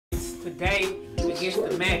today against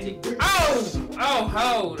the Magic.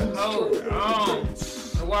 Hold on.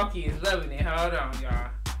 Milwaukee is loving it. Hold on, y'all.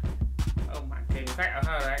 Oh my goodness.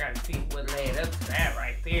 I gotta see what led up to that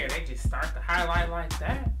right there. They just start the highlight like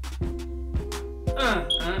that.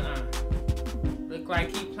 Look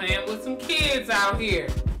like he playing with some kids out here.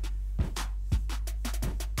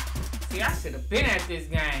 See, I should have been at this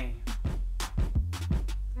game.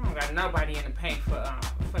 I don't got nobody in the paint for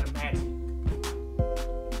the Magic.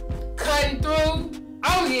 Cutting through.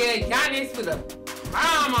 Oh yeah, Giannis with a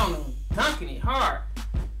bomb on him, dunking it hard.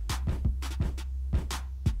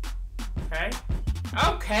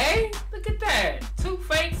 Okay, look at that. 2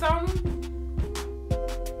 fakes on him.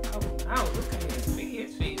 Oh no, look at his feet.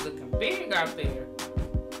 His feet looking big out there.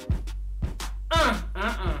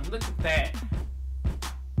 Look at that.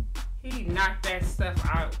 He knocked that stuff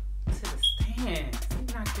out to the stands. He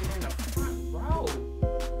knocked it in the front row.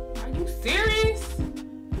 Are you serious?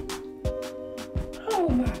 Oh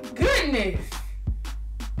my goodness.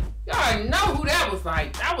 Y'all know who that was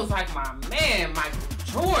like. That was like my man, Michael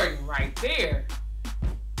Jordan right there.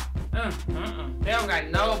 They don't got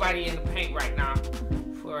nobody in the paint right now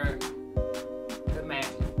for the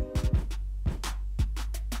Magic.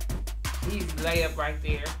 Easy layup right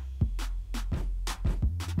there.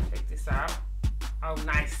 Check this out. Oh,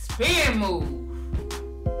 nice spin move.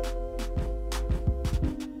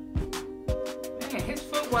 Man, his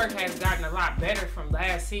footwork has gotten a lot better from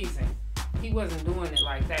last season. He wasn't doing it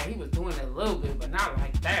like that. He was doing it a little bit, but not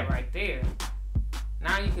like that right there.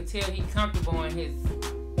 Now you can tell he's comfortable in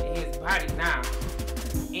his body now.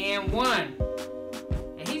 And one.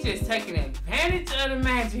 And he's just taking advantage of the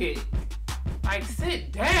Magic. Like,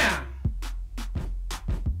 sit down.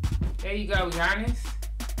 There you go, Giannis.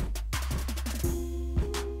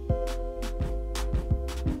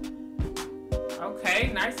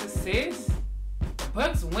 Okay, nice assist. The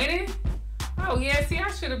Bucks winning. Oh yeah, see, I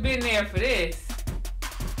should have been there for this.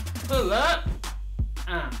 Pull up.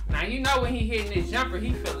 Now you know when he hitting this jumper,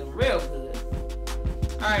 he feeling real good.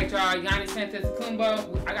 All right, y'all. Giannis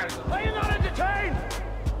Antetokounmpo. I gotta go. Are you not entertained?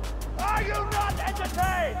 Are you not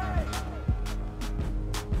entertained?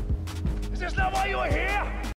 Is this not why you were here?